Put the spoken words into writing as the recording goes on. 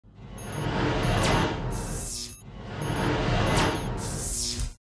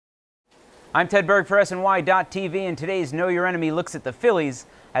I'm Ted Berg for SNY.TV, and today's Know Your Enemy looks at the Phillies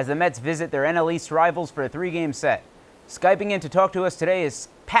as the Mets visit their NL East rivals for a three-game set. Skyping in to talk to us today is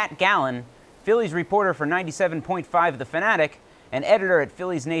Pat Gallen, Phillies reporter for 97.5 The Fanatic and editor at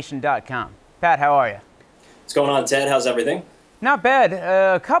PhilliesNation.com. Pat, how are you? What's going on, Ted? How's everything? Not bad.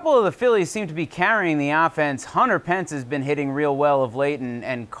 A couple of the Phillies seem to be carrying the offense. Hunter Pence has been hitting real well of late,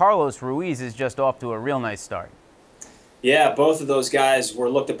 and Carlos Ruiz is just off to a real nice start. Yeah, both of those guys were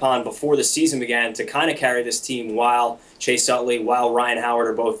looked upon before the season began to kind of carry this team while Chase Utley, while Ryan Howard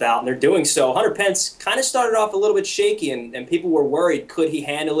are both out, and they're doing so. Hunter Pence kind of started off a little bit shaky, and people were worried. Could he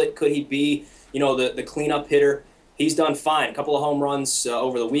handle it? Could he be, the cleanup hitter? He's done fine. A couple of home runs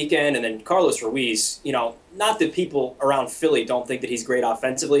over the weekend, and then Carlos Ruiz, not that people around Philly don't think that he's great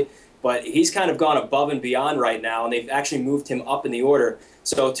offensively, but he's kind of gone above and beyond right now, and they've actually moved him up in the order.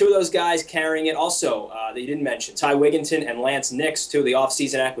 So two of those guys carrying it. Also, that you didn't mention, Ty Wigginton and Lance Nix, two of the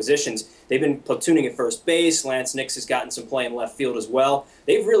offseason acquisitions. They've been platooning at first base. Lance Nix has gotten some play in left field as well.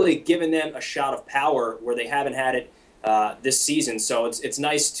 They've really given them a shot of power where they haven't had it this season. So it's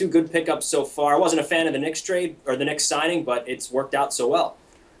nice. Two good pickups so far. I wasn't a fan of the Nix trade or the Nix signing, but it's worked out so well.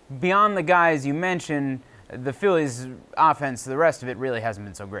 Beyond the guys you mentioned, the Phillies' offense, the rest of it really hasn't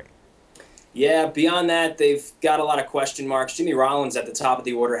been so great. Yeah, beyond that, they've got a lot of question marks. Jimmy Rollins at the top of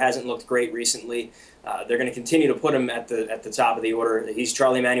the order hasn't looked great recently. They're going to continue to put him at the top of the order. He's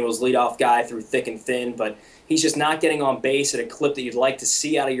Charlie Manuel's leadoff guy through thick and thin, but he's just not getting on base at a clip that you'd like to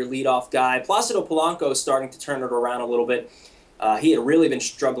see out of your leadoff guy. Placido Polanco is starting to turn it around a little bit. He had really been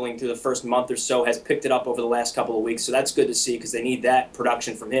struggling through the first month or so, has picked it up over the last couple of weeks, so that's good to see because they need that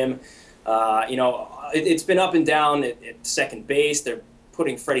production from him. It's been up and down at second base. They're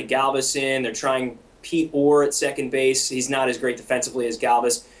putting Freddie Galvis in. They're trying Pete Orr at second base. He's not as great defensively as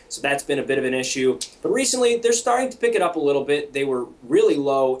Galvis, so that's been a bit of an issue. But recently, they're starting to pick it up a little bit. They were really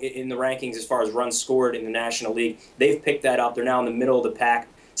low in the rankings as far as runs scored in the National League. They've picked that up. They're now in the middle of the pack.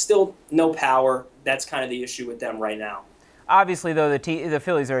 Still no power. That's kind of the issue with them right now. Obviously, though, the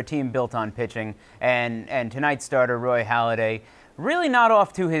Phillies are a team built on pitching, and tonight's starter, Roy Halladay, really not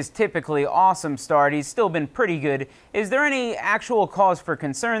off to his typically awesome start. He's still been pretty good. Is there any actual cause for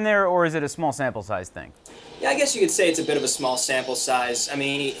concern there, or is it a small sample size thing? Yeah, I guess you could say it's a bit of a small sample size. I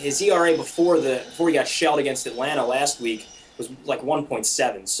mean, his ERA before he got shelled against Atlanta last week was like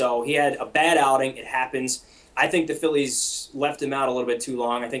 1.7. So he had a bad outing. It happens. I think the Phillies left him out a little bit too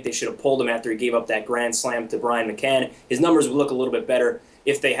long. I think they should have pulled him after he gave up that grand slam to Brian McCann. His numbers would look a little bit better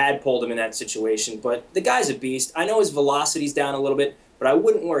if they had pulled him in that situation. But the guy's a beast. I know his velocity's down a little bit, but I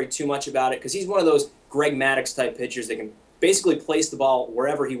wouldn't worry too much about it because he's one of those Greg Maddux-type pitchers that can basically place the ball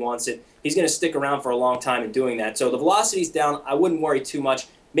wherever he wants it. He's going to stick around for a long time in doing that. So the velocity's down. I wouldn't worry too much.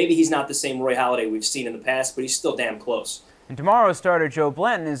 Maybe he's not the same Roy Halladay we've seen in the past, but he's still damn close. And tomorrow's starter, Joe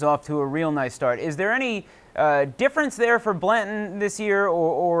Blanton, is off to a real nice start. Is there any difference there for Blanton this year,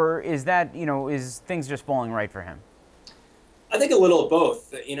 or is that, is things just falling right for him? I think a little of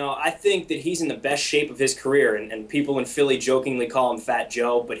both. I think that he's in the best shape of his career, and people in Philly jokingly call him Fat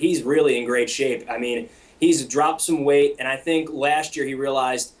Joe, but he's really in great shape. I mean, he's dropped some weight, and I think last year he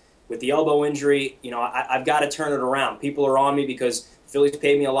realized with the elbow injury, I've got to turn it around. People are on me because Phillies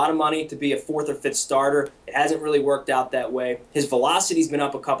paid me a lot of money to be a fourth or fifth starter. It hasn't really worked out that way. His velocity's been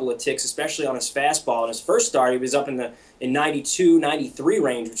up a couple of ticks, especially on his fastball. In his first start, he was up in 92, 93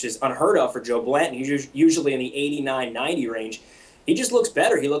 range, which is unheard of for Joe Blanton. He's usually in the 89, 90 range. He just looks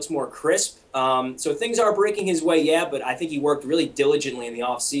better. He looks more crisp. So things are breaking his way, yeah, but I think he worked really diligently in the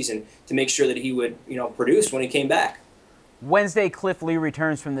offseason to make sure that he would, produce when he came back. Wednesday, Cliff Lee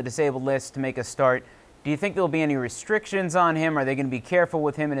returns from the disabled list to make a start. Do you think there'll be any restrictions on him? Are they going to be careful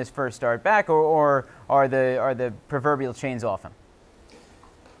with him in his first start back, or are the proverbial chains off him?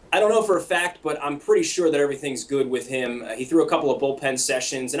 I don't know for a fact, but I'm pretty sure that everything's good with him. He threw a couple of bullpen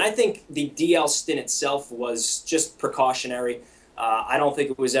sessions, and I think the DL stint itself was just precautionary. I don't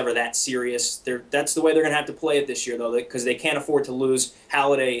think it was ever that serious. That's the way they're going to have to play it this year, though, because they can't afford to lose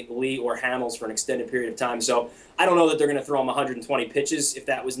Halladay, Lee, or Hamels for an extended period of time. So I don't know that they're going to throw him 120 pitches if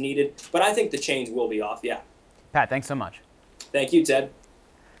that was needed, but I think the chains will be off, yeah. Pat, thanks so much. Thank you, Ted.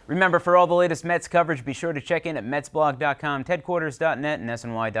 Remember, for all the latest Mets coverage, be sure to check in at MetsBlog.com, TedQuarters.net, and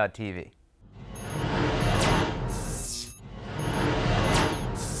SNY.TV.